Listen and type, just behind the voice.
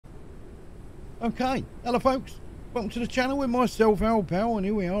Okay, hello folks, welcome to the channel with myself, Al Pal, and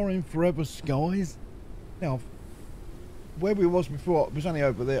here we are in Forever Skies. Now, where we was before, it was only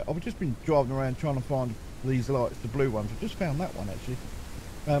over there. I've just been driving around trying to find these lights, the blue ones. I just found that one actually.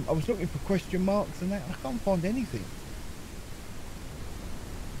 I was looking for question marks and that, I can't find anything.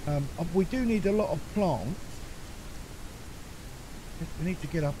 We do need a lot of plants. We need to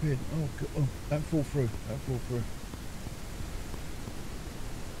get up here. Oh, God. Oh, don't fall through, don't fall through.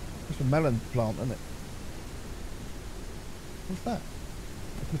 It's a melon plant, isn't it? What's that?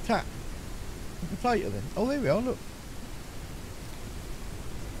 A potato. A potato then. Oh, there we are, look.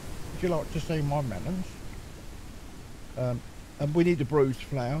 Would you like to see my melons? And we need a bruised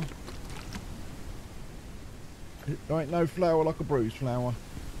flower. There ain't no flower like a bruised flower.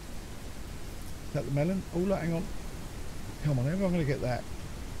 Is that the melon? Oh, look, hang on. Come on, how am I going to get that?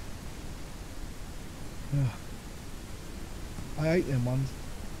 Ugh. I hate them ones.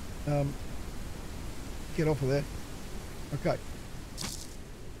 Get off of there. Okay.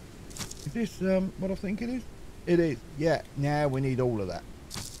 Is this what I think it is? It is. Yeah, now we need all of that.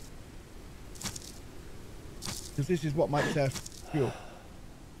 Because this is what makes our fuel.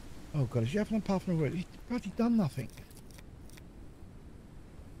 Oh God, is she having a puff and a word? He's bloody done nothing.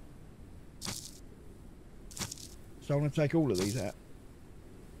 So I'm going to take all of these out.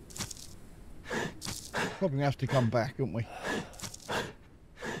 Probably going to have to come back, aren't we?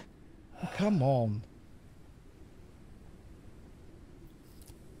 Oh, come on.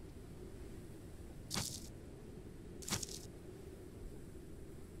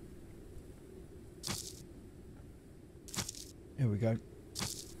 Here we go.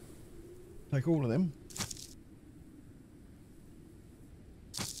 Take all of them.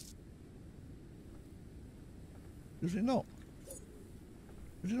 Does it not?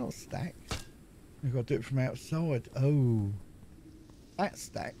 Does it not stack? We've got to do it from outside. Oh. That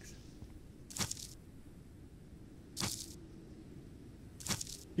stacks.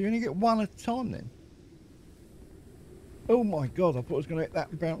 You only get one at a time then? Oh my God, I thought I was going to hit that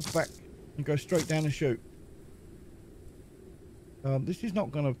and bounce back and go straight down the chute. This is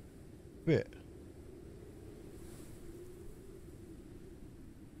not going to fit.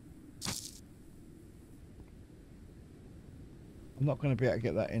 I'm not going to be able to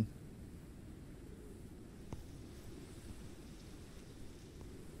get that in.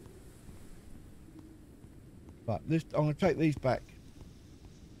 But this, I'm going to take these back.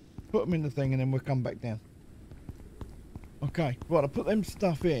 Put them in the thing and then we'll come back down. Okay, right, I put them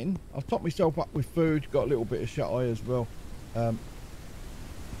stuff in. I've topped myself up with food, got a little bit of shut-eye as well.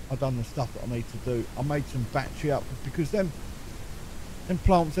 I've done the stuff that I need to do. I made some battery up because them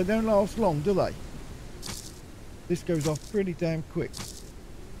plants, they don't last long, do they? This goes off pretty damn quick.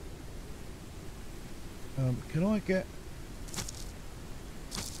 Can I get...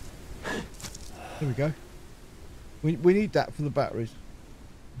 There we go. We need that for the batteries.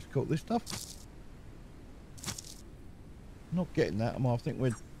 Let's cut this stuff. Not getting that, I think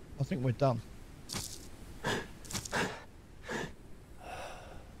we're done.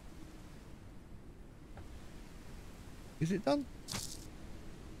 Is it done?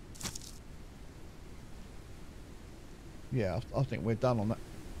 Yeah, I think we're done on that.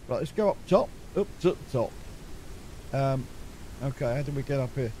 Right, let's go up top. Up to the top. Okay, how do we get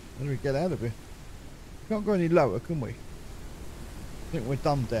up here? How do we get out of here? We can't go any lower, can we? I think we're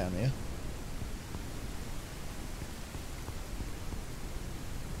done down here.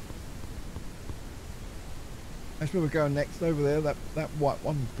 That's where we're going next, over there, that white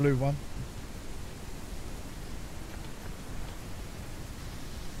one, blue one.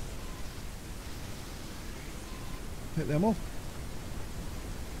 Take them off.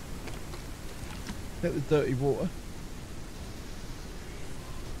 Take the dirty water.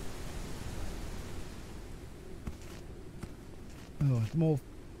 Oh, it's more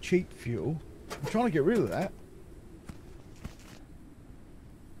cheap fuel. I'm trying to get rid of that.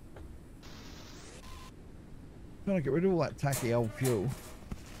 Trying to get rid of all that tacky old fuel.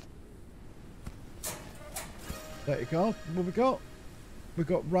 Dirty car. What have we got? We've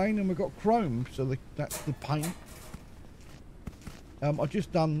got rain and we've got chrome, so that's the paint. I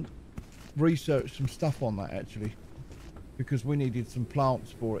just done research some stuff on that actually, because we needed some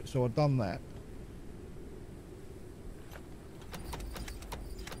plants for it, so I've done that.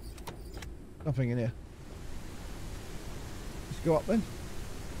 Nothing in here. Let's go up then.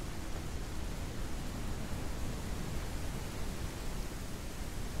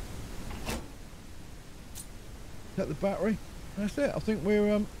 Set the battery. That's it. I think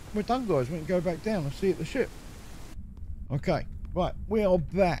we're done, guys. We can go back down and see you at the ship. Okay. Right, we are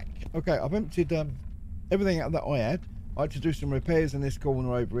back. Okay, I've emptied everything out that I had. I had to do some repairs in this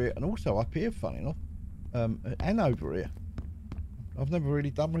corner over here, and also up here, funny enough, and over here. I've never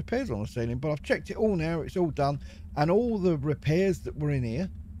really done repairs on the ceiling, but I've checked it all now. It's all done, and all the repairs that were in here,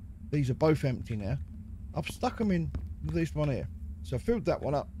 these are both empty now. I've stuck them in this one here. So I filled that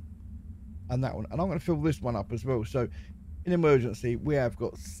one up, and that one, and I'm going to fill this one up as well. So in emergency, we have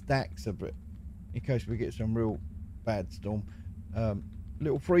got stacks of it in case we get some real bad storm.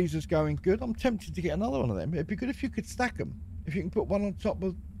 Little freezers going good. I'm tempted to get another one of them. It'd be good if you could stack them, if you can put one on top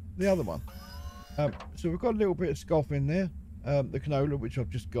of the other one. So we've got a little bit of scoff in there. The canola, which I've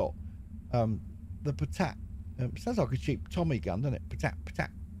just got. The patat. Sounds like a cheap Tommy gun, doesn't it? Patat, patat,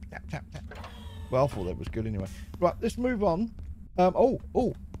 patat, patat, patat. Well, I thought that was good anyway. Right, let's move on.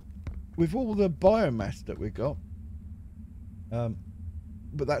 With all the biomass that we've got,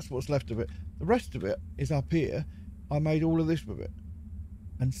 but that's what's left of it. The rest of it is up here. I made all of this with it,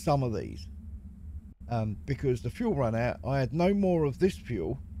 and some of these, because the fuel ran out. I had no more of this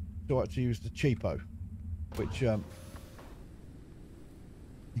fuel, so I had to use the cheapo, which you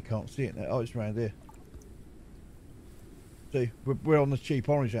can't see it now. Oh, it's around here. See, we're on the cheap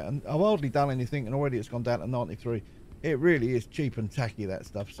orange now, and I've hardly done anything, and already it's gone down to 93. It really is cheap and tacky, that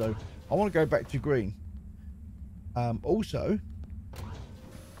stuff. So I want to go back to green. Also,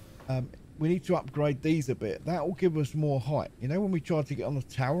 we need to upgrade these a bit. That will give us more height. You know, when we tried to get on the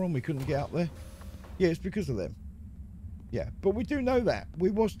tower and we couldn't get up there? Yeah, it's because of them. Yeah, but we do know that.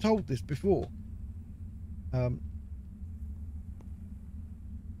 We was told this before.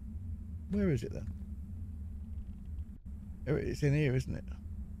 Where is it then? It's in here, isn't it?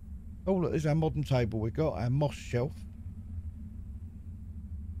 Oh, look, there's our modern table. We've got our moss shelf.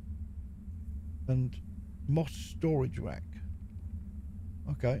 And moss storage rack.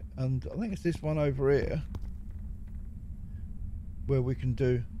 Okay, and I think it's this one over here where we can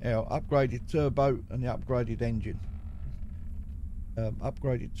do our upgraded turbo and the upgraded engine.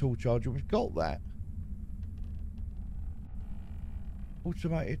 Upgraded tool charger. We've got that.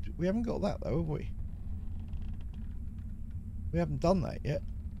 Automated. We haven't got that though, have we? We haven't done that yet.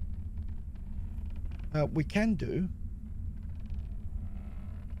 We can do.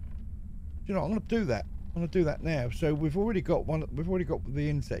 You know, I'm going to do that. I'm going to do that now. So we've already got one. We've already got the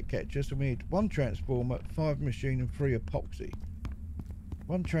insect catcher. So we need 1 transformer, 5 machine, and 3 epoxy.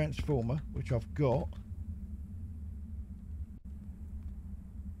 1 transformer, which I've got.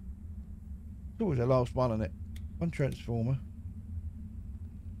 It's always the last one, isn't it? 1 transformer,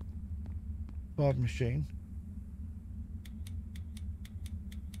 5 machine,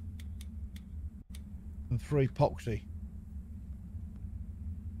 and 3 epoxy.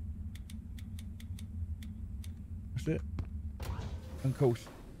 That's it. And of course,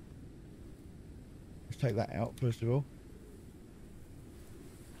 let's take that out first of all.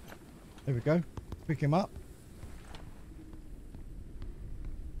 There we go. Pick him up.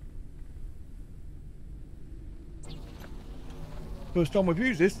 First time we've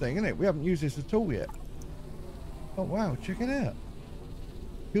used this thing, isn't it? We haven't used this at all yet. Oh wow, check it out.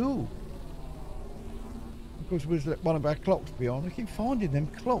 Cool. Of course, we've let one of our clocks be on. I keep finding them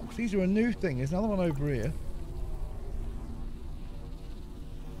clocks. These are a new thing. There's another one over here.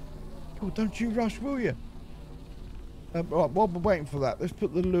 Oh, don't you rush, will you? Right, while we're waiting for that, let's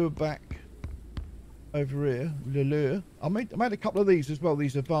put the lure back over here. The lure. I made a couple of these as well.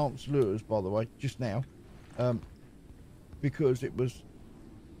 These advanced lures, by the way, just now. Because it was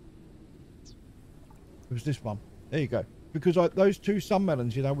this one. There you go. Because those 2 sun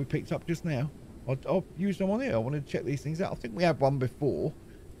melons, you know, we picked up just now. I'll use them on here. I wanted to check these things out. I think we had one before.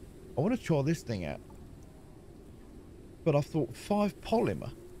 I want to try this thing out. But I thought 5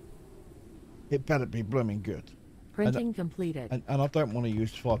 polymer. It better be blooming good. Printing completed. And I don't want to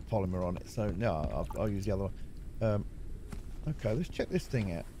use 5 polymer on it. So no, I'll use the other one. Okay, let's check this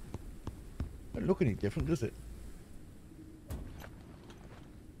thing out. Don't look any different, does it?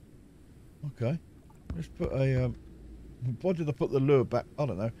 Okay. Let's put a why did I put the lure back? I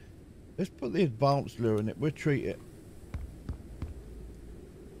don't know. Let's put the advanced lure in it. We'll treat it.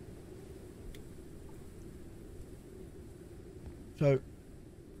 So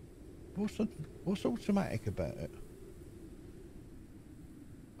what's automatic about it?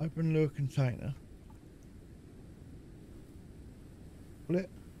 Open lure container. Split.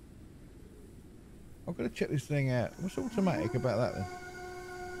 I've got to check this thing out. What's automatic about that then?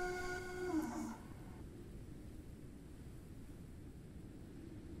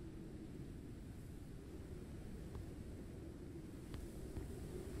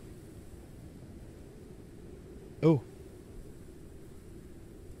 Oh.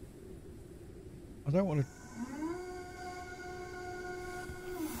 I don't want to...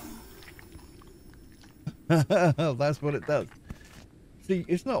 That's what it does. See,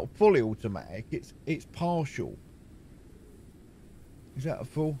 it's not fully automatic. It's partial. Is that a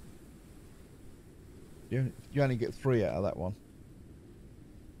full? You only get 3 out of that one.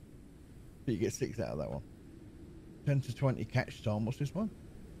 But you get 6 out of that one. 10 to 20 catch time. What's this one?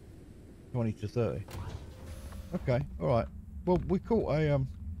 20 to 30. Okay, all right. Well, we caught a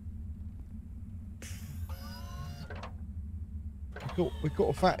we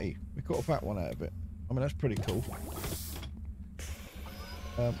caught a fatty. We caught a fat one out of it. I mean, that's pretty cool.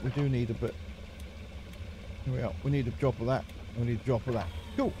 We do need a bit. Here we are. We need a drop of that. We need a drop of that.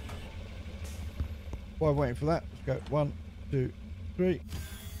 Cool. While we're waiting for that, let's go 1, 2, 3.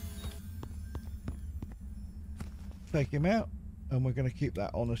 Take him out, and we're going to keep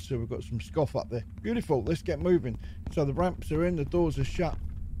that on us so we've got some scoff up there. Beautiful. Let's get moving. So the ramps are in, the doors are shut.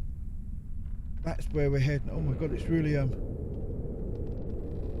 That's where we're heading. Oh my god, it's really that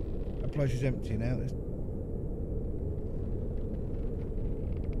place is empty now.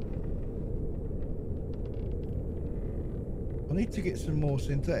 I need to get some more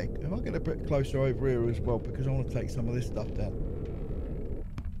synthetic. If I get a bit closer over here as well, because I want to take some of this stuff down.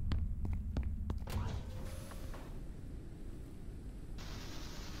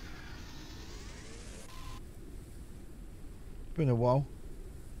 It's been a while.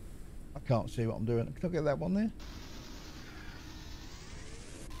 I can't see what I'm doing. Can I get that one there?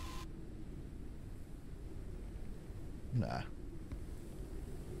 Nah.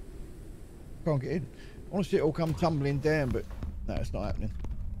 Can't get in. I want to see it all come tumbling down, but no, it's not happening.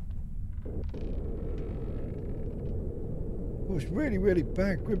 Oh, it's really, really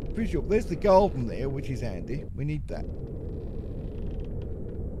bad grip visual. There's the garden there, which is handy. We need that.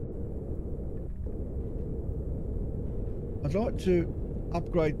 I'd like to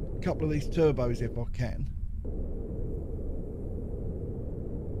upgrade a couple of these turbos if I can.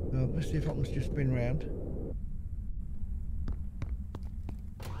 Let's see if I can just spin round.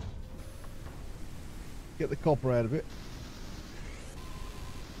 Get the copper out of it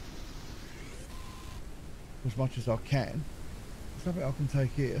as much as I can. There's something I can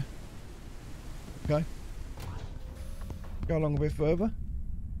take here. Okay. Go along a bit further.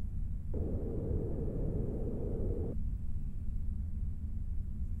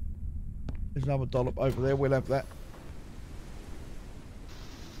 There's another dollop over there. We'll have that.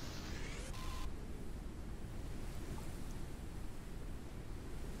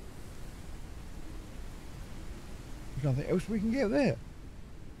 There's nothing else we can get there.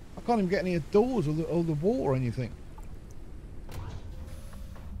 I can't even get any doors or the wall or anything.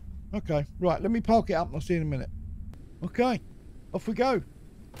 Okay, right, let me park it up and I'll see you in a minute. Okay, off we go.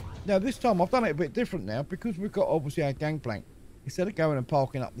 Now this time I've done it a bit different now because we've got obviously our gangplank. Instead of going and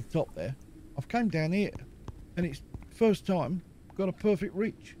parking up the top there, I've came down here and it's first time got a perfect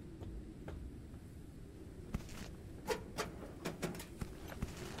reach.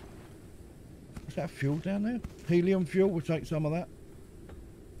 Is that fuel down there? Helium fuel, we'll take some of that.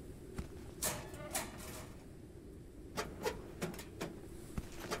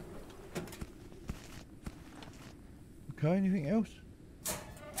 Okay, anything else?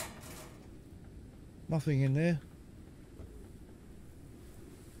 Nothing in there.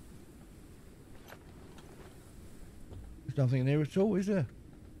 There's nothing in there at all, is there?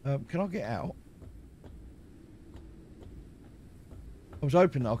 Can I get out? I was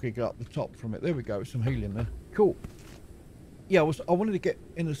hoping that I could get up the top from it. There we go, some helium there. Cool. Yeah, I wanted to get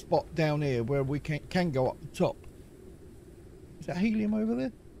in a spot down here where we can go up the top. Is that helium over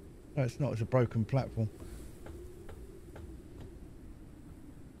there? No, it's not. It's a broken platform.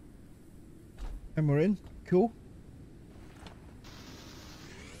 And we're in. Cool.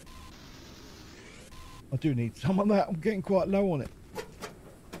 I do need some of that. I'm getting quite low on it.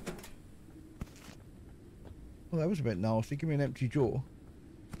 Well, that was a bit nasty. Give me an empty jaw.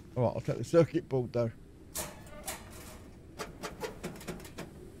 Alright, I'll take the circuit board though.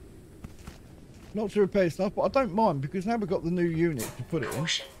 Not to repair stuff, but I don't mind because now we've got the new unit to put it in.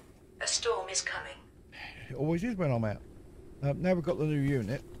 A storm is coming. It always is when I'm out. Now we've got the new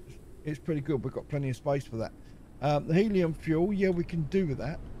unit. It's pretty good. We've got plenty of space for that. The helium fuel, yeah, we can do with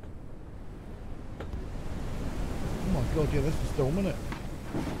that. Oh my god, yeah, that's a storm, isn't it?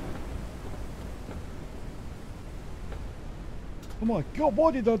 Oh my god,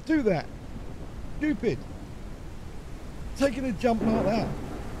 why did I do that? Stupid. Taking a jump like that.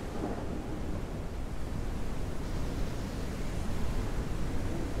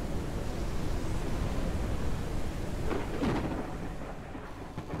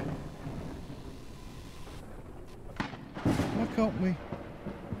 Why can't we?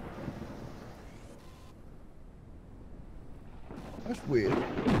 That's weird.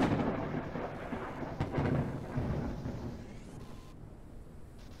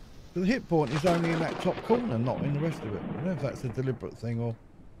 So the hit point is only in that top corner, not in the rest of it. I don't know if that's a deliberate thing or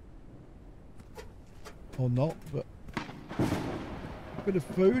not, but a bit of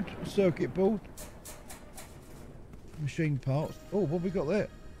food, circuit board, machine parts. Oh, what have we got there?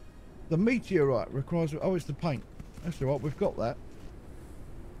 The meteorite requires... Oh, it's the paint. That's all right, we've got that.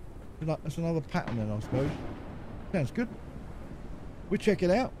 That's another pattern then, I suppose. Sounds good. We'll check it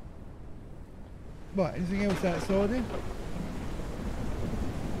out. Right, anything else outside here?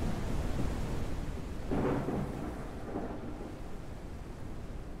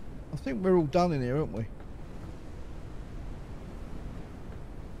 I think we're all done in here, aren't we?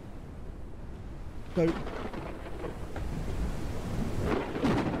 So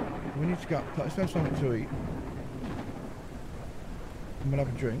we need to go up. Let's have something to eat. And we'll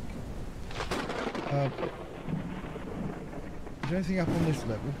have a drink. Is there anything up on this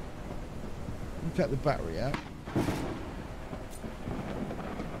level? We'll take the battery out.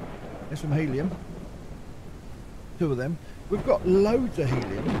 There's some helium. 2 of them. We've got loads of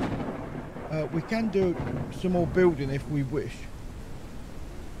helium. We can do some more building if we wish.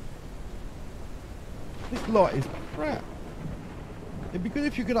 This light is crap. It'd be good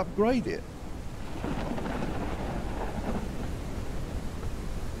if you could upgrade it.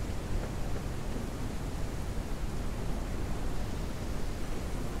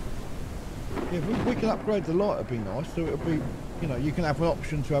 Yeah, if we can upgrade the light, it'd be nice. So it'll be, you know, you can have an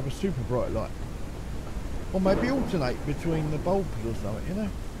option to have a super bright light. Or maybe alternate between the bulbs or something, you know.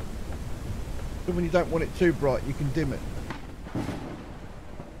 So when you don't want it too bright, you can dim it.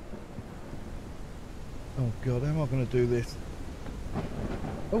 Oh God, how am I going to do this?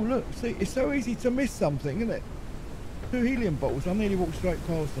 Oh look, see, it's so easy to miss something, isn't it? 2 helium bottles, I nearly walked straight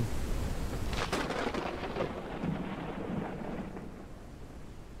past them.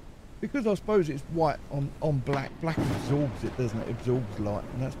 Because I suppose it's white on black. Black absorbs it, doesn't it? It absorbs light,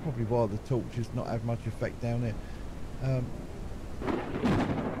 and that's probably why the torch has not had much effect down there.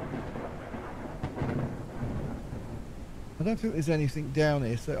 I don't think there's anything down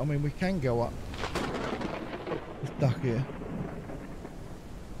here, so I mean we can go up. It's stuck here.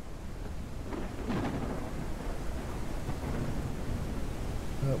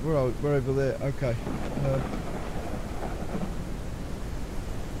 We're over there. Okay.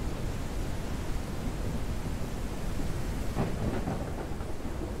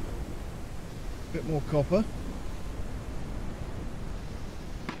 Bit more copper.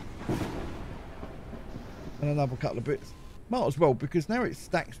 And another couple of bits. Might as well, because now it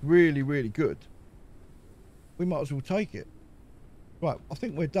stacks really, really good. We might as well take it. Right, I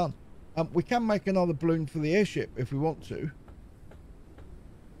think we're done. We can make another balloon for the airship if we want to.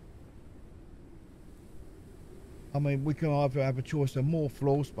 I mean, we can either have a choice of more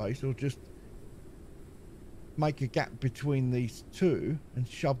floor space or just make a gap between these 2 and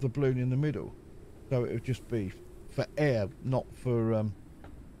shove the balloon in the middle. So it would just be for air, not for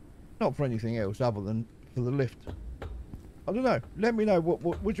anything else other than for the lift. I don't know. Let me know what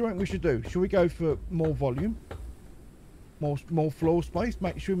do you think we should do? Should we go for more volume, more floor space?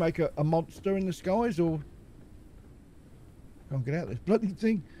 Should we make a monster in the skies, or can't get out of this bloody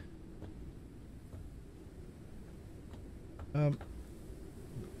thing? Oh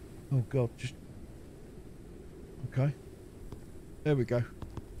God, just okay. There we go.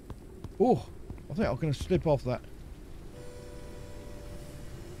 Oh, I think I'm going to slip off that.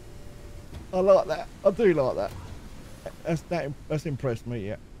 I like that. I do like that. That's impressed me,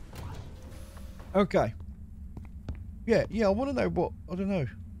 yeah. Okay. Yeah, I want to know what, I don't know,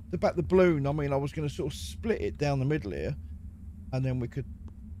 about the balloon. I mean, I was going to sort of split it down the middle here, and then we could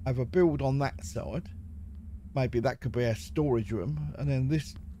have a build on that side. Maybe that could be our storage room, and then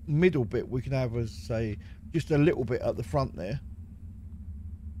this middle bit we can have as, say, just a little bit at the front there.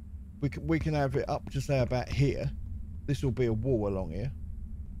 We can have it up to, say, about here. This will be a wall along here.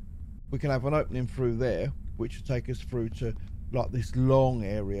 We can have an opening through there, which will take us through to like this long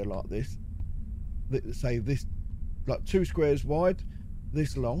area like this. Say this, like 2 squares wide,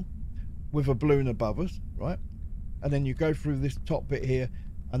 this long, with a balloon above us, right? And then you go through this top bit here,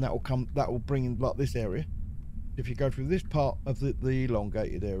 and that will bring in like this area. If you go through this part of the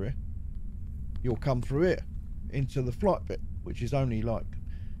elongated area, you'll come through here into the flight bit, which is only like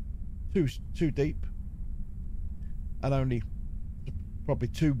two deep and only probably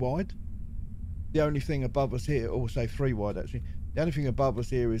 2 wide. The only thing above us here, or say 3 wide actually, the only thing above us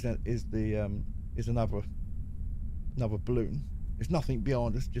here is another balloon. There's nothing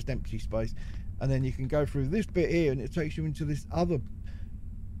beyond us, just empty space. And then you can go through this bit here, and it takes you into this other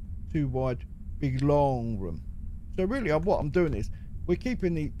 2 wide big long room. So really what I'm doing is we're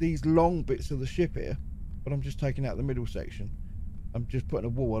keeping these long bits of the ship here, but I'm just taking out the middle section. I'm just putting a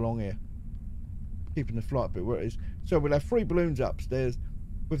wall along here, keeping the flight bit where it is. So we'll have 3 balloons upstairs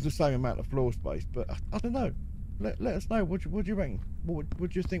with the same amount of floor space. But I don't know. Let us know. What do you reckon? What do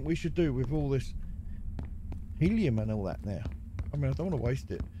you think we should do with all this helium and all that now? I mean, I don't want to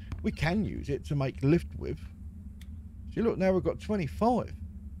waste it. We can use it to make lift with. See, look, now we've got 25.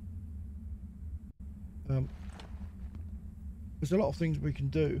 There's a lot of things we can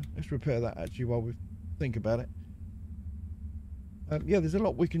do. Let's repair that actually while we think about it. Yeah, there's a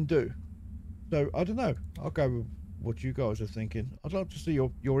lot we can do. So, I don't know. I'll go with what you guys are thinking. I'd like to see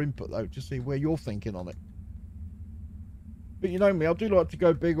your input, though, to see where you're thinking on it. But you know me, I do like to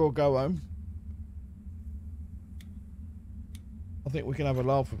go big or go home. I think we can have a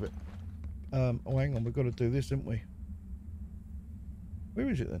laugh with it. Oh, hang on. We've got to do this, haven't we? Where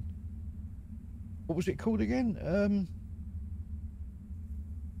is it, then? What was it called again?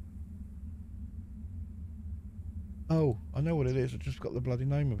 Oh, I know what it is. I just got the bloody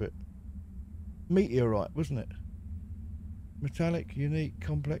name of it. Meteorite, wasn't it? Metallic, unique,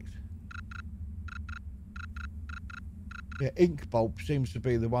 complex. Yeah, ink bulb seems to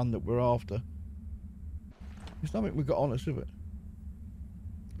be the one that we're after. There's nothing we got on us, is it?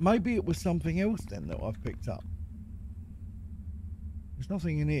 Maybe it was something else then that I've picked up. There's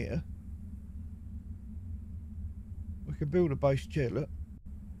nothing in here. We can build a base chair, look.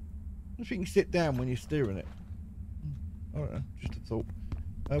 I think you can sit down when you're steering it. I don't know, just a thought.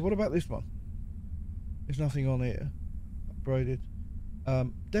 What about this one? There's nothing on here. Upgraded.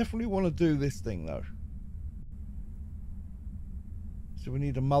 Definitely want to do this thing though. So we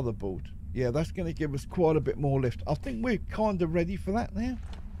need a motherboard. Yeah, that's going to give us quite a bit more lift. I think we're kind of ready for that now.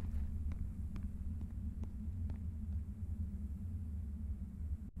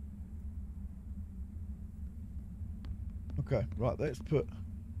 Okay, right, let's put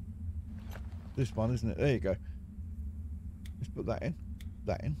this one, isn't it? There you go. Let's put that in.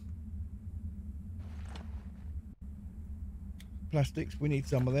 That in. Plastics, we need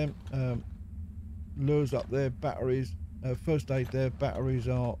some of them. Lures up there, batteries. First aid there, batteries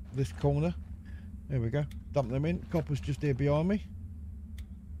are this corner. There we go. Dump them in. Copper's just here behind me.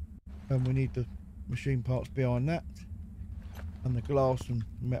 And we need the machine parts behind that. And the glass and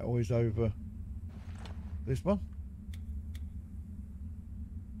metal is over this one.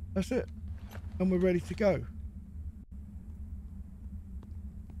 That's it. And we're ready to go.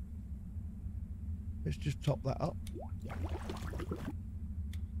 Let's just top that up.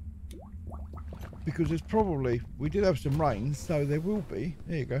 Because there's probably, we did have some rain, so there will be.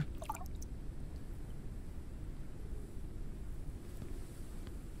 There you go.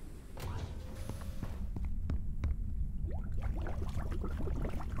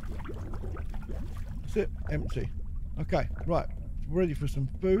 That's it, empty. Okay, right. Ready for some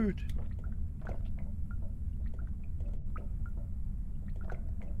food.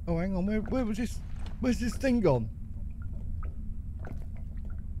 Oh, hang on. Where was this? Where's this thing gone?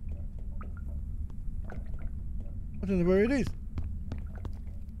 I don't know where it is.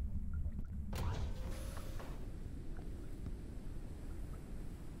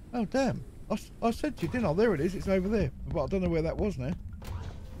 Oh, damn. I said to you, didn't I? There it is. It's over there. But I don't know where that was now.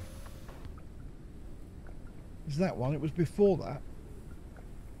 It's that one. It was before that.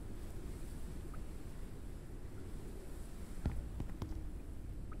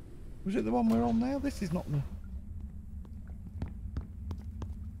 Was it the one we're on now? This is not the...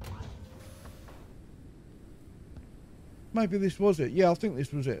 Maybe this was it. Yeah, I think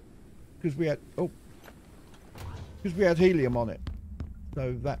this was it. Because we had... Oh. Because we had helium on it.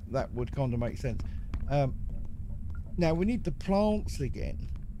 So that would kind of make sense. Now, we need the plants again.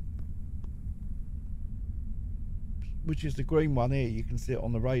 Which is the green one here. You can see it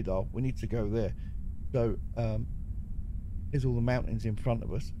on the radar. We need to go there. So, here's all the mountains in front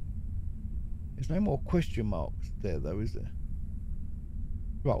of us. There's no more question marks there, though, is there?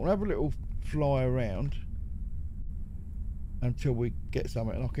 Right, we'll have a little fly around until we get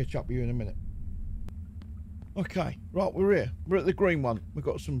somewhere, and I'll catch up with you in a minute. Okay, right, we're here. We're at the green one. We've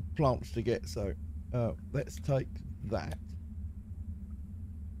got some plants to get, so let's take that.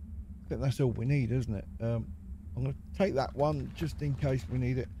 I think that's all we need, isn't it? I'm going to take that one just in case we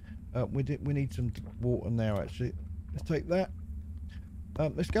need it. We need some water now, actually. Let's take that.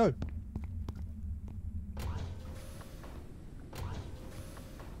 Let's go.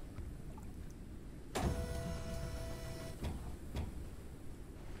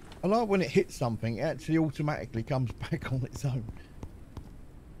 I like when it hits something, it actually automatically comes back on its own.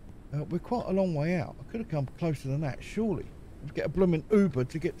 We're quite a long way out. I could have come closer than that, surely. I'd get a blooming Uber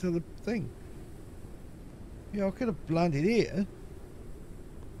to get to the thing. Yeah, I could have landed here.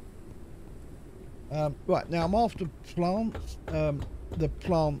 Right, now I'm after plants. The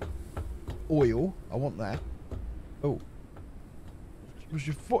plant oil. I want that. Oh. Was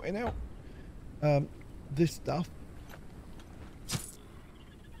your foot in out? This stuff.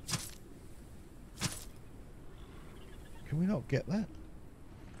 Can we not get that?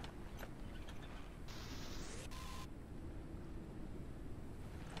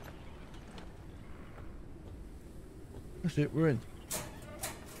 That's it, we're in.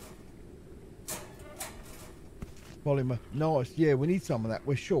 Polymer. Nice. Yeah, we need some of that.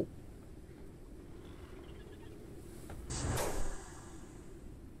 We're short.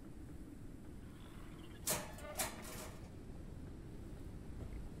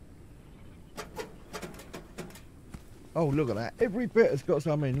 Oh, look at that. Every bit has got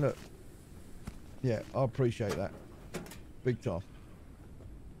some in, look. Yeah, I appreciate that. Big time.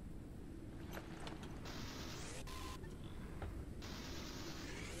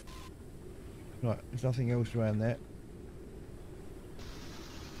 Right, there's nothing else around there.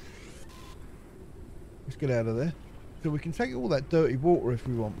 Let's get out of there. So we can take all that dirty water if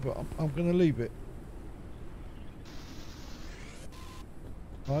we want, but I'm going to leave it.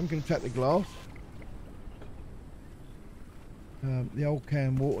 I'm going to take the glass. The old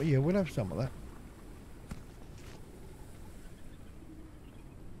can water. Yeah, we'll have some of that.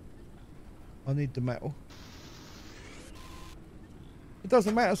 I need the metal. It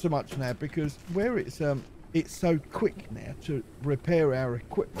doesn't matter so much now because where it's so quick now to repair our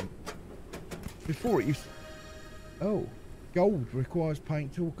equipment. Before it used... Oh, gold requires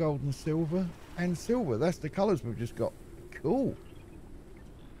paint tool, gold and silver. And silver, that's the colours we've just got. Cool.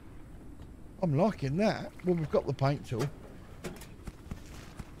 I'm liking that. Well, we've got the paint tool.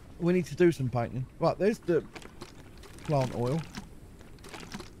 We need to do some painting. Right, there's the plant oil.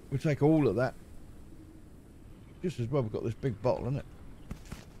 We'll take all of that. Just as well we've got this big bottle, isn't it?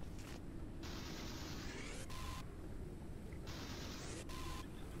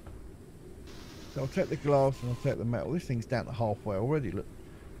 So I'll take the glass and I'll take the metal. This thing's down to halfway already, look.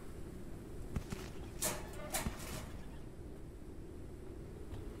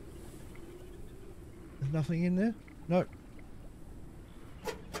 There's nothing in there? No.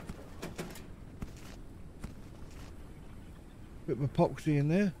 Bit of epoxy in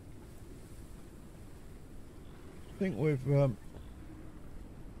there. I think we've that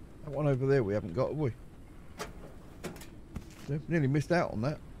one over there we haven't got, have we? We've nearly missed out on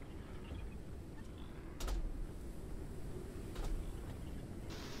that.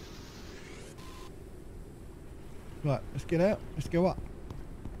 Right, let's get out. Let's go up.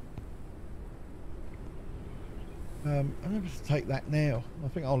 I'm going to take that now. I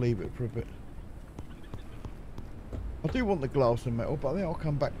think I'll leave it for a bit. I do want the glass and metal, but I think I'll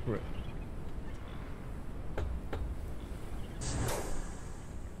come back for it.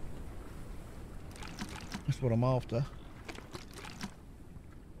 That's what I'm after.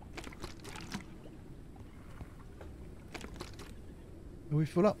 Are we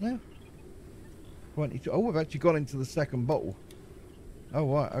full up now? 22. Oh, we've actually got into the second bottle.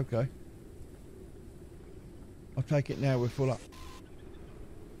 Oh, right, okay. I'll take it now, we're full up.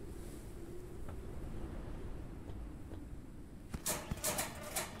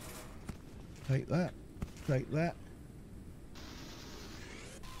 Take that. Take that.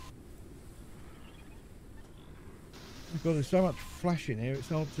 Oh God, there's so much flash in here, it's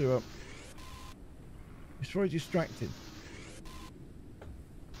hard to... it's very distracting.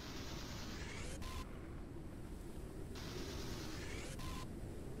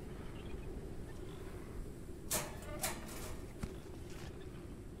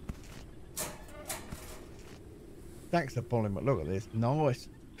 Thanks to polymer. Look at this. Nice.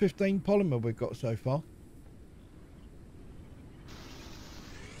 15 polymer we've got so far.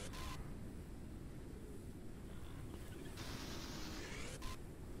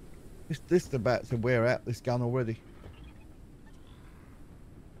 This is about to wear out this gun already.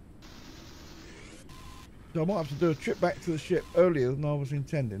 So I might have to do a trip back to the ship earlier than I was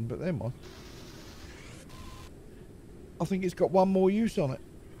intending, but never mind. I think it's got one more use on it.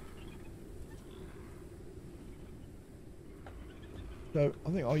 So I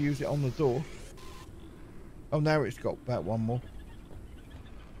think I'll use it on the door. Oh, now it's got about one more.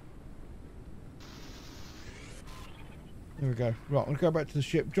 There we go. Right, I'll go back to the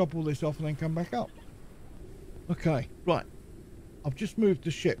ship, drop all this off and then come back up. Okay, right. I've just moved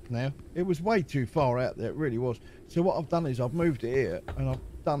the ship now. It was way too far out there, it really was. So what I've done is I've moved it here and I've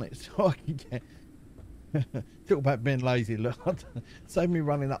done it so I can get... Talk about being lazy, look. Save me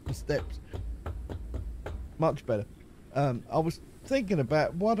running up the steps. Much better. I was thinking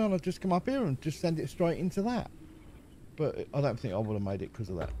about why don't I just come up here and just send it straight into that, but I don't think I would have made it because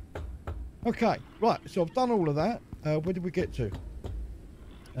of that. Okay, right, so I've done all of that. Where did we get to?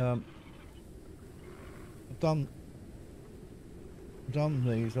 I've done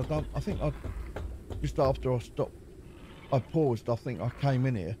these. I think I just after I stopped, I paused. I think I came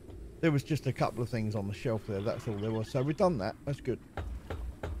in here. There was just a couple of things on the shelf there. That's all there was. So we've done that. That's good.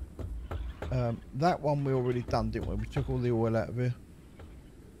 That one we already done, didn't we? We took all the oil out of here.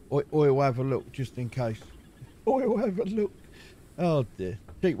 Oil, have a look, just in case. Oil, have a look. Oh dear.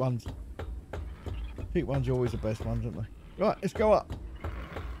 Cheap ones. Cheap ones are always the best ones, aren't they? Right, let's go up.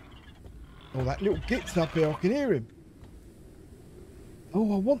 Oh, that little git's up here. I can hear him.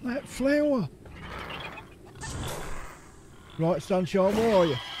 Oh, I want that flower. Right, Sunshine, where are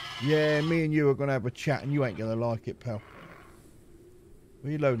you? Yeah, me and you are going to have a chat and you ain't going to like it, pal. What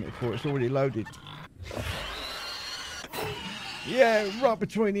are you loading it for? It's already loaded. Yeah, right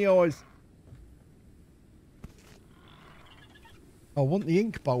between the eyes. I want the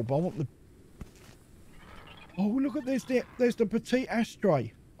ink bulb. I want the... Oh, look at this. There's the petite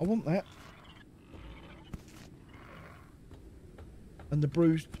ashtray. I want that. And the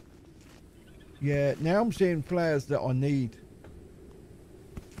bruised. Yeah, now I'm seeing flowers that I need.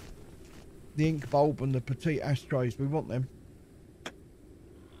 The ink bulb and the petite ashtrays. We want them.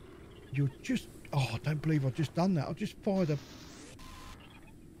 You're just... Oh, I don't believe I've just done that. I've just fired a...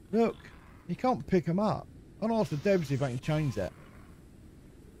 Look. You can't pick them up. I'll ask the devs if they can change that.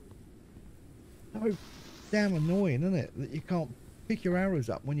 So damn annoying, isn't it? That you can't pick your arrows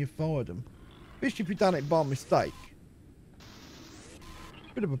up when you fired them. Especially if you've done it by mistake.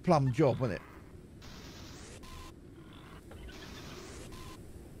 Bit of a plum job, isn't it?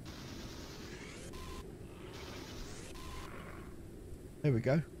 There we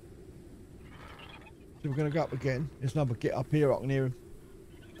go. So we're going to go up again. There's another get up here. I can hear him.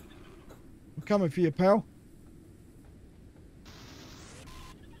 I'm coming for you, pal.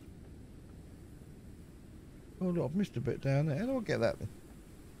 Oh, look, I've missed a bit down there. How do I get that then?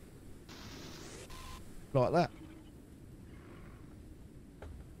 Like that.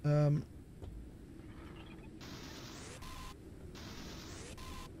 I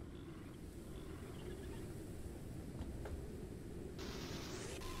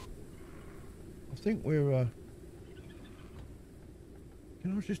think we're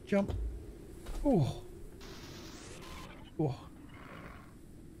can I just jump? Oh,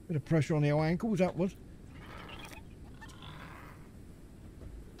 bit of pressure on the old ankles upwards.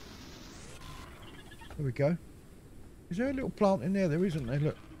 There we go. Is there a little plant in there? There isn't there,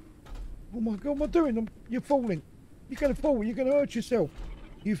 look. Oh my god, what am I doing? You're falling. You're going to fall. You're going to hurt yourself.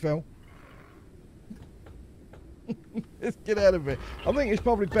 You fell. Let's get out of here. I think it's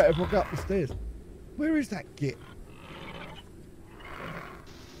probably better if I go up the stairs. Where is that git?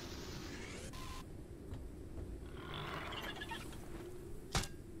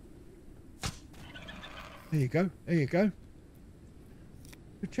 There you go. There you go.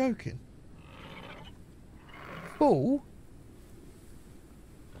 You're joking. Fall?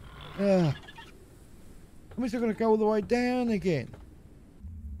 I'm still going to go all the way down again.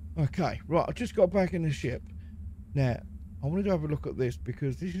 Okay, right. I just got back in the ship. Now, I wanted to have a look at this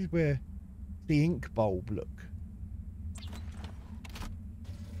because this is where the ink bulb look.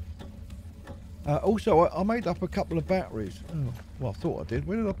 Also, I made up a couple of batteries. Oh, well, I thought I did.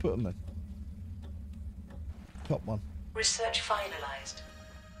 Where did I put them then? Top one. Research finalized.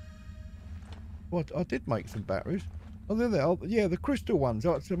 What? I did make some batteries. Oh, they're there. Yeah, the crystal ones.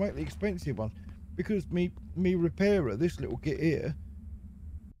 I had to make the expensive ones because me repairer, this little kit here,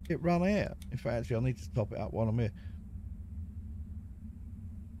 it run out. In fact, actually, I need to top it up while I'm here.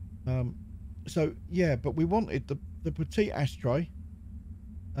 So yeah, but we wanted the petite ashtray,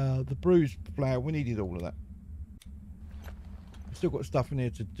 the bruised flower. We needed all of that. Still got stuff in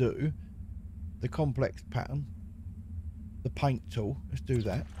here to do. The complex pattern, the paint tool. Let's do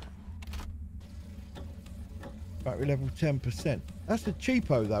that. Battery level 10%. That's a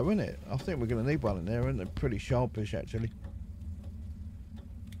cheapo though, isn't it? I think we're going to need one in there, and they're pretty sharpish actually.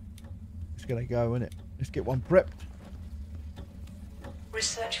 It's going to go, isn't it? Let's get one prepped.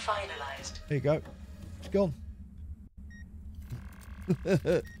 Research finalized. There you go. It's gone.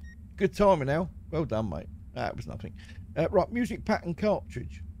 Good timing now. Well done, mate. That was nothing. Right, music pattern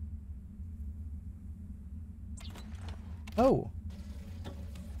cartridge. Oh.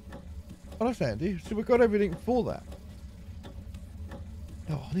 Oh, that's handy. So we've got everything for that.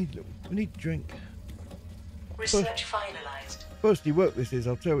 Oh, we need drink. Research finalized. Thirsty work this is,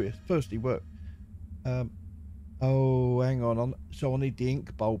 I'll tell you. Thirsty work. Oh, hang on. So I need the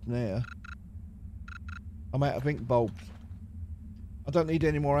ink bulb now. I'm out of ink bulbs. I don't need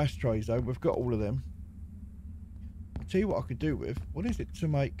any more ashtrays though. We've got all of them. I'll tell you what I could do with. What is it to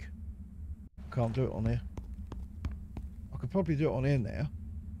make? can't do it on here. I could probably do it on here now.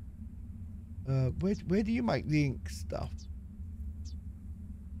 Where do you make the ink stuff?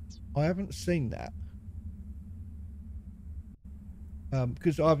 I haven't seen that.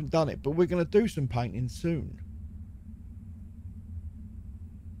 Because I haven't done it, but we're going to do some painting soon.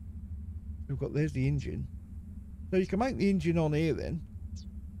 We've got, there's the engine. So you can make the engine on here then.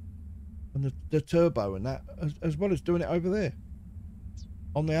 And the turbo and that, as well as doing it over there.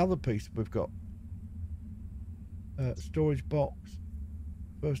 On the other piece we've got. Storage box.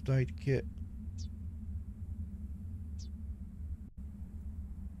 First aid kit.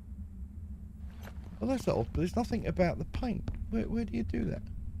 Well, that's odd, but there's nothing about the paint. Where do you do that?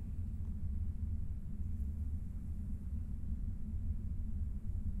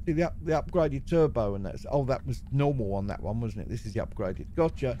 See, the upgraded turbo and that's... Oh, that was normal on that one, wasn't it? This is the upgraded.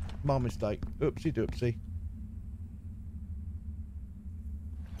 Gotcha. My mistake. Oopsie doopsie.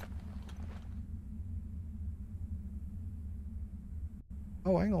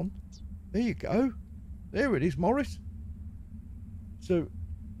 Oh, hang on. There you go. There it is, Morris. So,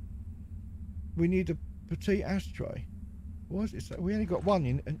 we need a petite ashtray. What is it? So we only got one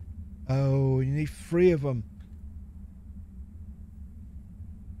in. And, oh, you need 3 of them.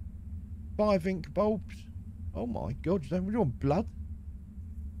 5 ink bulbs. Oh my God, you want blood?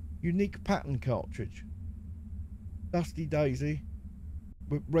 Unique pattern cartridge. Dusty Daisy.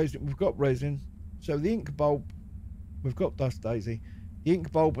 We've got resin. So the ink bulb, we've got Dust Daisy. The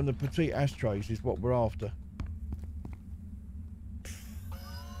ink bulb and the petite ashtrays is what we're after.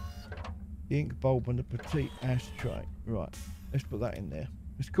 The ink bulb and the petite ashtray. Right, let's put that in there.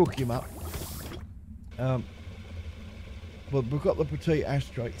 Let's cook him up. Well, we've got the petite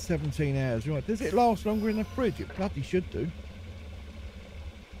ashtray. 17 hours. Right, does it last longer in the fridge? It bloody should do.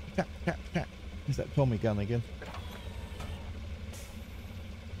 Tap, tap, tap. Is that Tommy gun again?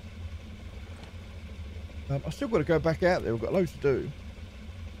 I've still got to go back out there. We've got loads to do.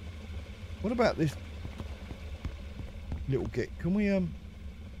 What about this little kit? Can we,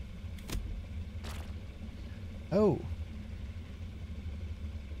 Oh.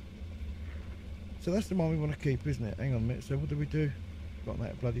 So that's the one we want to keep, isn't it? Hang on a minute. So what do we do? Got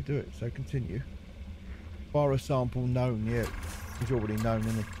that bloody do it. So continue. Fire a sample known. Yeah. He's already known,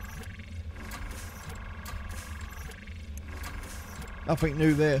 isn't he? Nothing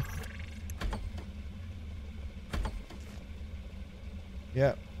new there.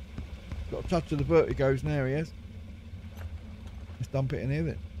 Yeah. Got a touch of the vertigos now, he has. Let's dump it in here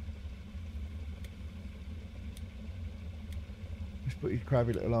then. Let's put his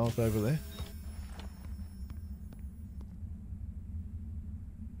crabby little arse over there.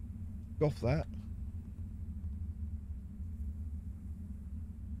 Off that.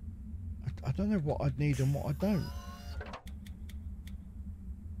 I don't know what I'd need and what I don't.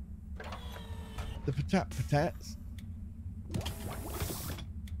 The patats.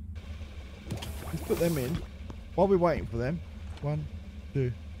 Let's put them in while we're waiting for them. 1,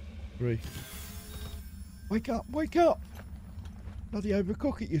 2, 3. Wake up, wake up! Bloody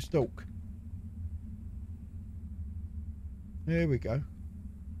overcook it, you stalk. There we go.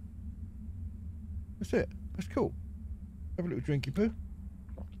 That's it. That's cool. Have a little drinky poo.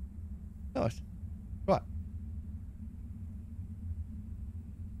 Nice. Right.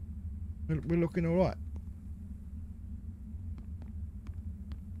 We're looking all right.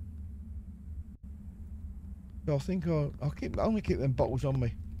 So I think I'm gonna keep them bottles on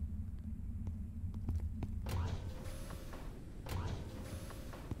me.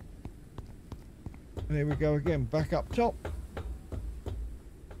 And here we go again. Back up top.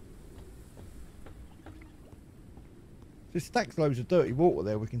 There's stacks loads of dirty water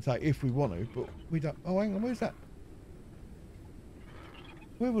there we can take if we want to, but we don't. Oh, hang on, where's that?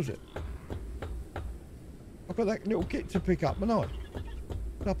 Where was it? I've got that little kit to pick up, haven't I?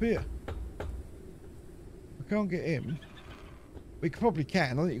 It's up here. I can't get in. We probably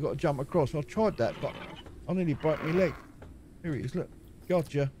can. I think you've got to jump across. I tried that, but I nearly broke my leg. Here he is, look.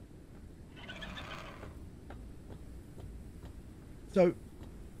 Gotcha. So,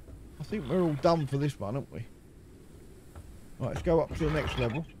 I think we're all done for this one, aren't we? Right, let's go up to the next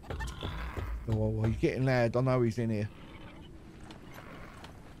level. Oh, well, he's getting loud. I know he's in here.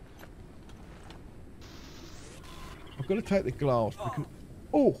 I've got to take the glass because...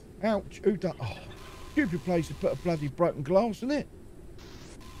 Oh, ouch. Who done... Oh, stupid place to put a bloody broken glass in it.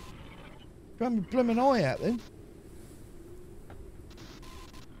 Trying my blooming eye out then.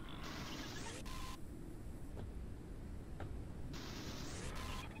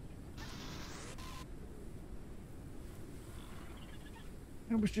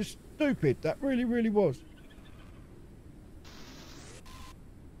 That was just stupid. That really, really was.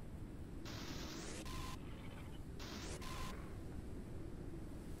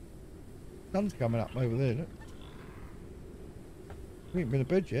 Sun's coming up over there, look. We ain't been to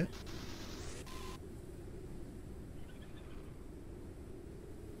bed yet.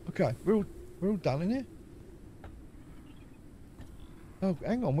 Okay, we're all done in here. Oh,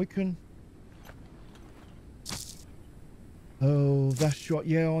 hang on, we can... Oh, that's right.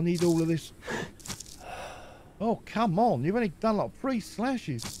 Yeah, I need all of this. Oh, come on. You've only done like 3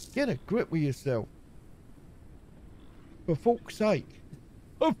 slashes. Get a grip with yourself. For fuck's sake.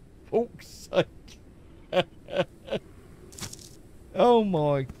 For fuck's sake. Oh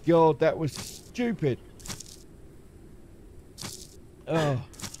my God, that was stupid. Oh,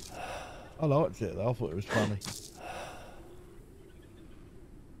 I liked it though. I thought it was funny.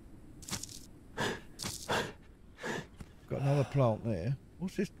 Got another plant there.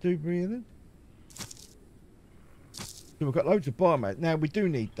 What's this do breathing? So we've got loads of biomass. Now we do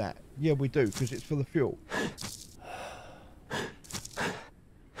need that. Yeah, we do, because it's for the fuel.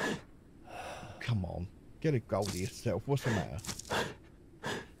 Come on. Get a goal to yourself. What's the matter?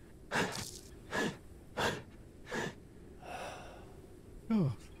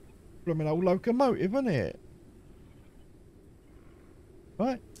 Oh, blooming old locomotive, isn't it?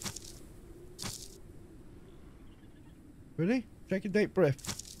 Right. Ready? Take a deep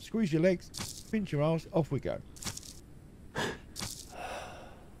breath. Squeeze your legs. Pinch your arse. Off we go.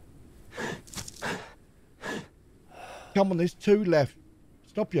 Come on, there's 2 left.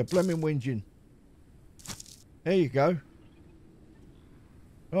 Stop your blooming whinging. There you go.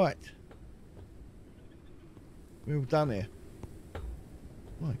 Right. We're all done here.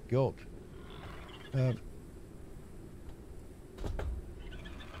 My God. Yeah,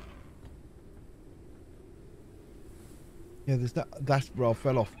 there's that. That's where I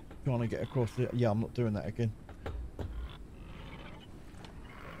fell off trying to get across it. Yeah, I'm not doing that again.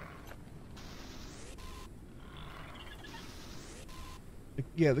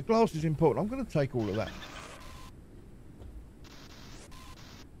 Yeah, the glass is important. I'm going to take all of that.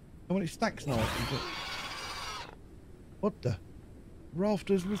 Oh, and it stacks nice. What the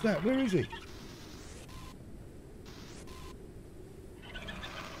rafters was that? Where is he?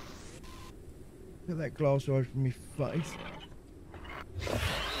 Get that glass away from my face.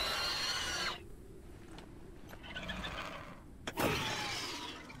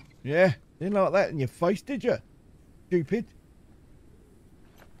 Yeah, didn't like that in your face, did you? Stupid.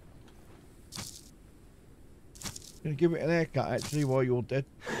 Gonna give it an haircut actually while you're dead.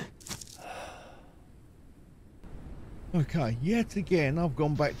 Okay, yet again I've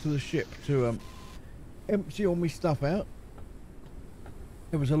gone back to the ship to empty all my stuff out.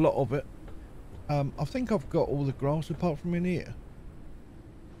 There was a lot of it. I think I've got all the grass apart from in here.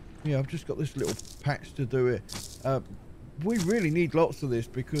 Yeah, I've just got this little patch to do it. We really need lots of this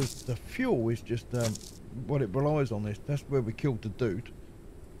because the fuel is just what it relies on this. That's where we killed the dude.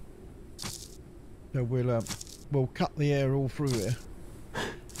 So we'll cut the air all through here. Oh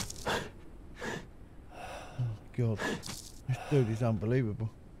God, this dude is unbelievable.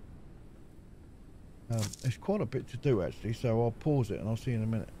 There's quite a bit to do actually, so I'll pause it and I'll see you in a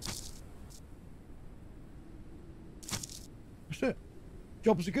minute. That's it.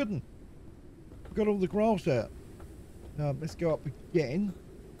 Job's a good one. We've got all the grass out. Let's go up again.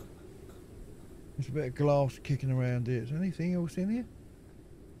 There's a bit of glass kicking around here. Is there anything else in here?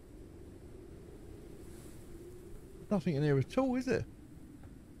 Nothing in here at all, is there?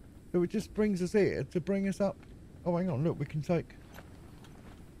 So it just brings us here to bring us up. Oh, hang on, look, we can take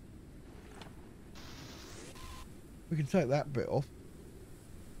that bit off.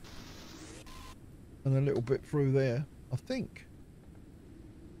 And a little bit through there, I think.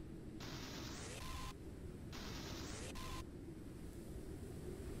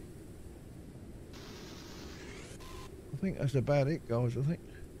 I think that's about it, guys, I think.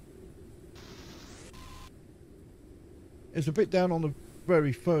 It's a bit down on the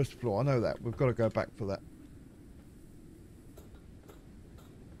very first floor, I know that. We've got to go back for that.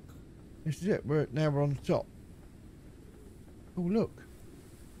 This is it, now we're on the top. Oh, look.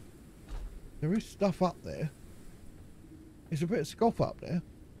 There is stuff up there. There's a bit of scoff up there.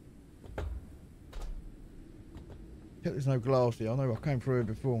 Check there's no glass here. I know I came through here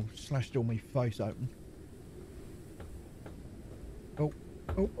before, slashed all my face open. Oh,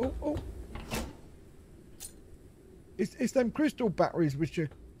 oh, oh, oh. It's them crystal batteries which are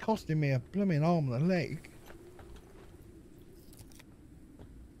costing me a blooming arm and a leg.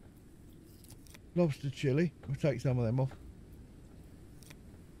 Lobster chili. We'll take some of them off.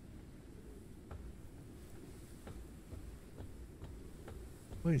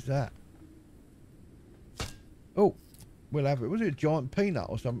 What is that? Oh, we'll have it. Was it a giant peanut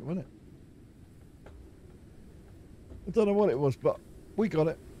or something, wasn't it? I don't know what it was, but we got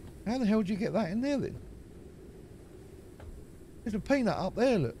it. How the hell do you get that in there then? There's a peanut up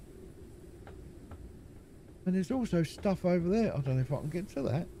there, look. And there's also stuff over there. I don't know if I can get to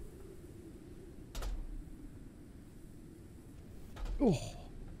that. Oh.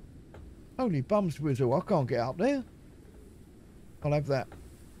 Holy bums whizzle, I can't get up there. I'll have that.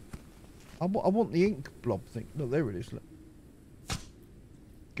 I want the ink blob thing. Look, there it is, look.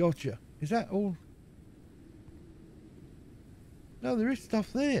 Gotcha. Is that all? No, there is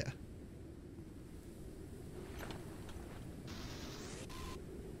stuff there.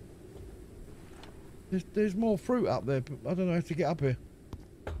 There's more fruit up there, but I don't know how to get up here.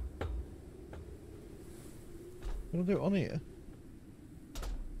 Can I do it on here?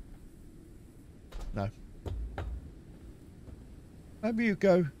 No. Maybe you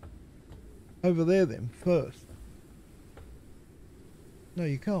go over there then first. No,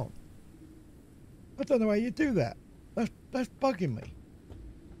 you can't. I don't know how you do that. That's bugging me.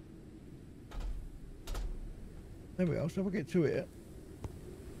 There we are. So we'll get to it.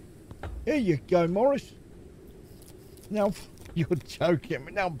 Here you go, Morris. Now, you're joking.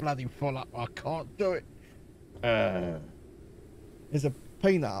 Now I'm bloody full up. I can't do it. There's a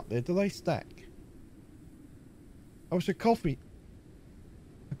peanut up there. Do they stack? Oh, it's a coffee.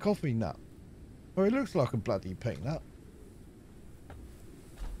 A coffee nut. Oh, it looks like a bloody peanut.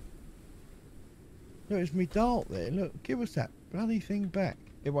 Look, it's me dart there. Look, give us that bloody thing back.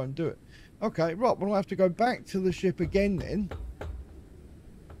 It won't do it. Okay, right. Well, I'll have to go back to the ship again then.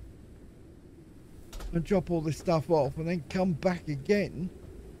 And drop all this stuff off and then come back again.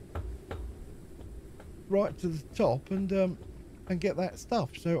 Right to the top and get that stuff.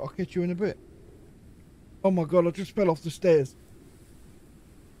 So I'll catch you in a bit. Oh my god, I just fell off the stairs.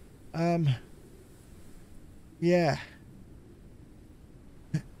 Yeah.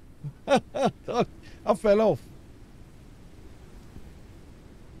 I fell off.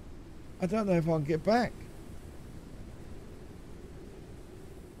 I don't know if I can get back.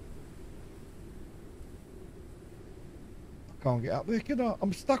 I can't get up there, can I?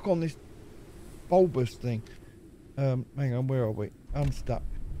 I'm stuck on this bulbous thing. Hang on, where are we? I'm stuck.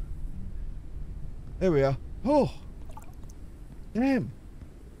 There we are. Oh, damn.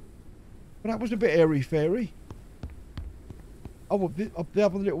 Well, that was a bit airy-fairy. Oh, the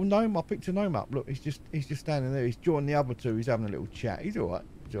other little gnome. I picked a gnome up. Look, he's just standing there. He's joined the other two. He's having a little chat. He's all right.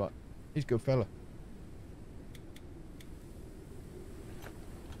 He's all right. He's a good fella.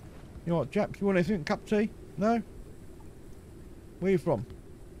 You know what, chaps? You want anything? Cup of tea? No? Where are you from?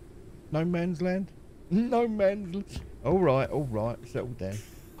 No man's land? No man's land. All right. Settle down.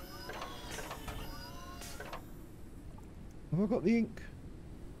 Have I got the ink?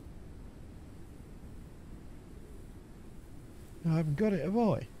 No, I haven't got it, have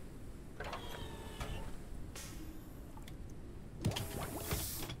I?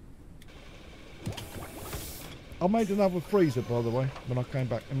 I made another freezer, by the way, when I came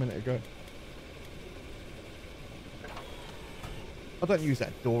back a minute ago. I don't use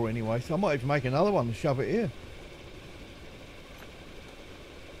that door anyway, so I might even make another one and shove it here.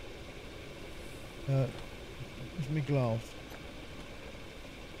 Where's my glass?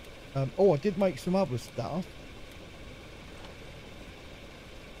 Oh, I did make some other stuff.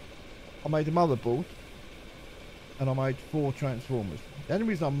 I made a motherboard and I made 4 transformers. The only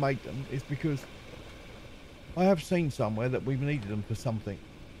reason I made them is because I have seen somewhere that we've needed them for something.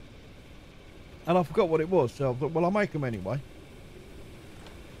 And I forgot what it was, so I thought, well, I'll make them anyway.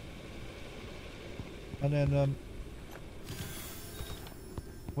 And then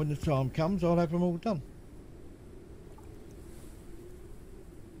when the time comes, I'll have them all done.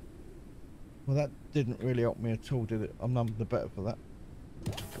 Well, that didn't really help me at all, did it? I'm none the better for that.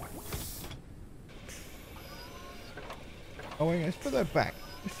 Oh, hang on, let's put that back.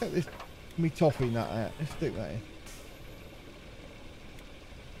 Let's take this me toffee nut out. Let's stick that in.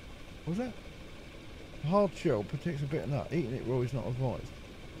 What was that? A hard shell protects a bit of nut. Eating it raw is not advised.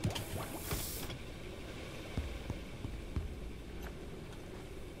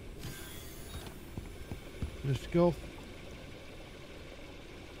 Put a scoff.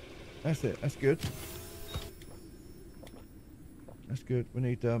 That's it. That's good. That's good. We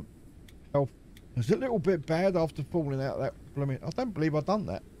need health. It's a little bit bad after falling out of that blooming. I don't believe I've done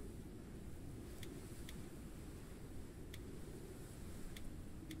that.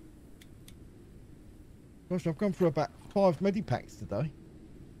 Gosh, I've gone through about 5 medipacks today.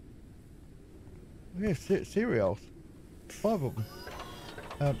 Yeah, cereals. 5 of them.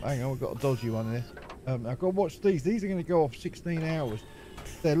 Hang on, we've got a dodgy one here. I've got to watch these. These are going to go off 16 hours.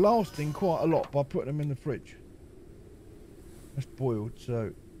 They're lasting quite a lot by putting them in the fridge. That's boiled,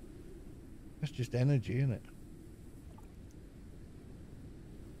 so that's just energy, isn't it?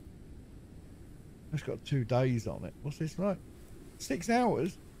 It's got 2 days on it. What's this like? 6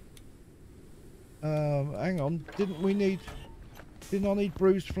 hours? Hang on. Didn't I need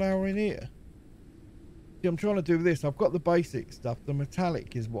bruised flour in here? See, I'm trying to do this. I've got the basic stuff. The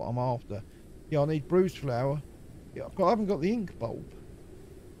metallic is what I'm after. Yeah, I need bruised flour. Yeah, but I haven't got the ink bulb.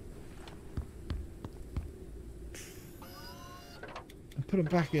 And put them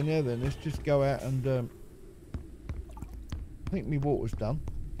back in there then. Let's just go out and... I think my water's done.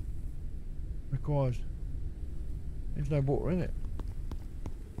 Requires... There's no water in it.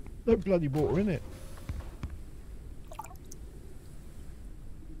 No bloody water in it.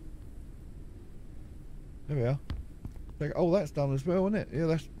 There we are. Oh, that's done as well, isn't it? Yeah,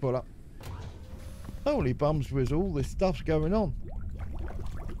 that's put up. Holy bums with all this stuff's going on.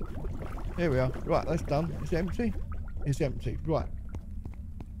 Here we are. Right, that's done. It's empty. It's empty. Right.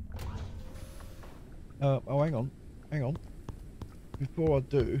 Oh, hang on. Hang on. Before I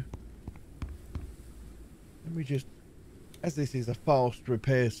do, let me just, as this is a fast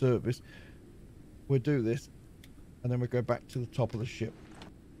repair service, we'll do this and then we'll go back to the top of the ship.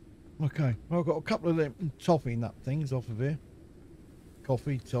 Okay, well, I've got a couple of them toffee nut things off of here.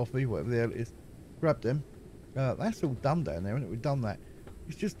 Coffee, toffee, whatever the hell it is. Grab them. That's all done down there, isn't it? We've done that.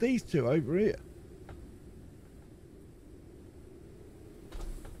 It's just these two over here.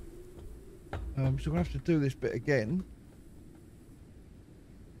 So I'm going to have to do this bit again.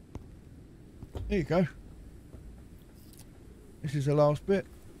 There you go. This is the last bit.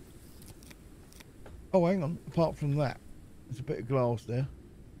 Oh, hang on. Apart from that, there's a bit of glass there.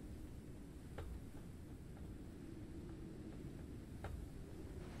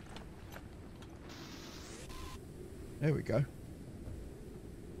 There we go.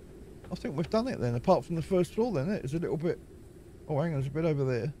 I think we've done it then, apart from the first floor then, there's a little bit... Oh, hang on, there's a bit over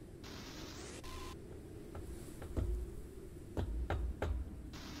there.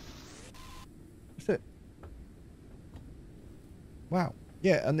 That's it. Wow.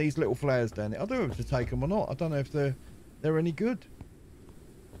 Yeah, and these little flowers down there. I don't know if to take them or not. I don't know if they're any good.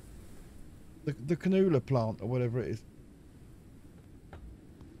 The canola plant or whatever it is.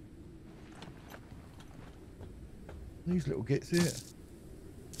 These little gits here.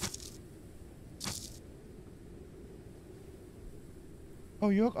 Oh,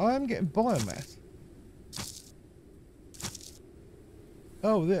 I am getting biomass.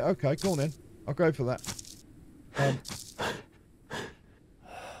 Oh, there. Okay, go on then. I'll go for that.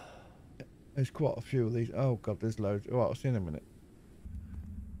 There's quite a few of these. Oh god, there's loads. All right, I'll see you in a minute.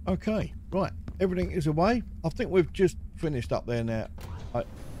 Okay, right. Everything is away. I think we've just finished up there now.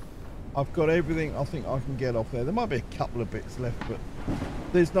 I've got everything I think I can get off there. There might be a couple of bits left, but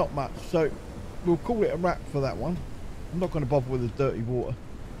there's not much. So we'll call it a wrap for that one. I'm not going to bother with the dirty water.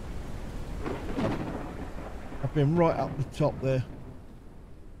 I've been right up the top there.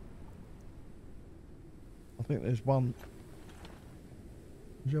 I think there's one.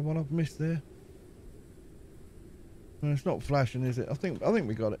 Is there one I've missed there? No, it's not flashing, is it? I think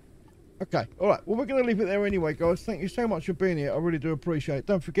we got it. Okay, all right. Well, we're going to leave it there anyway, guys. Thank you so much for being here. I really do appreciate it.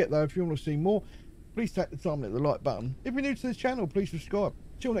 Don't forget, though, if you want to see more, please take the time and hit the like button. If you're new to this channel, please subscribe.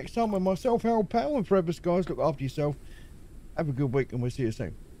 Till next time, with myself, Harold Powell, and Forever Skies, look after yourself. Have a good week, and we'll see you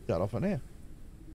soon. Start off on air.